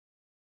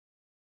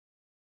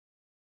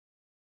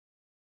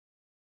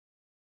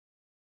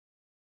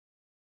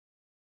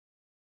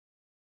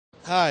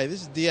Hi,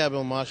 this is Diab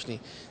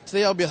El-Mashni.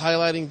 Today I'll be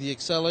highlighting the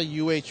Accela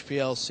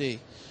UHPLC.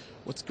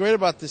 What's great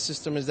about this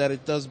system is that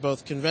it does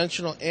both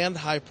conventional and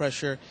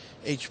high-pressure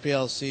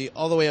HPLC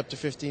all the way up to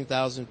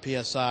 15,000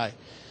 psi.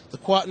 The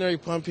quaternary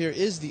pump here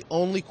is the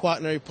only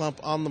quaternary pump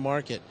on the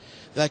market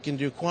that can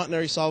do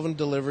quaternary solvent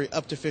delivery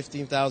up to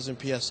 15,000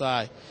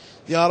 psi.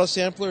 The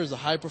autosampler is a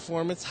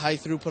high-performance,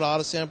 high-throughput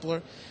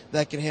autosampler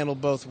that can handle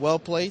both well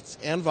plates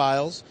and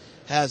vials,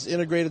 has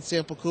integrated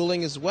sample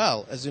cooling as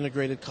well as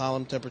integrated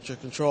column temperature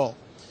control.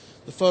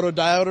 The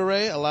photodiode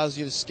array allows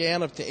you to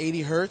scan up to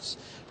 80 Hertz,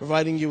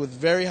 providing you with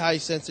very high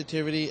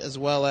sensitivity as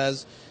well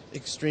as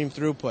extreme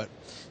throughput.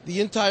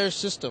 The entire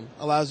system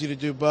allows you to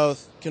do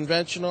both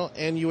conventional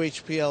and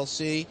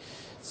UHPLC.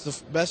 It's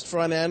the best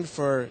front end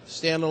for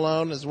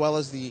standalone as well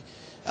as the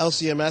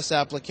LCMS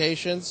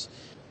applications.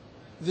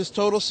 This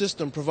total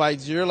system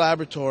provides your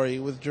laboratory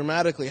with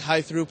dramatically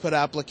high throughput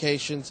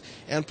applications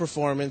and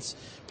performance,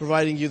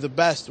 providing you the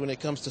best when it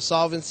comes to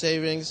solvent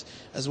savings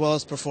as well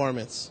as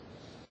performance.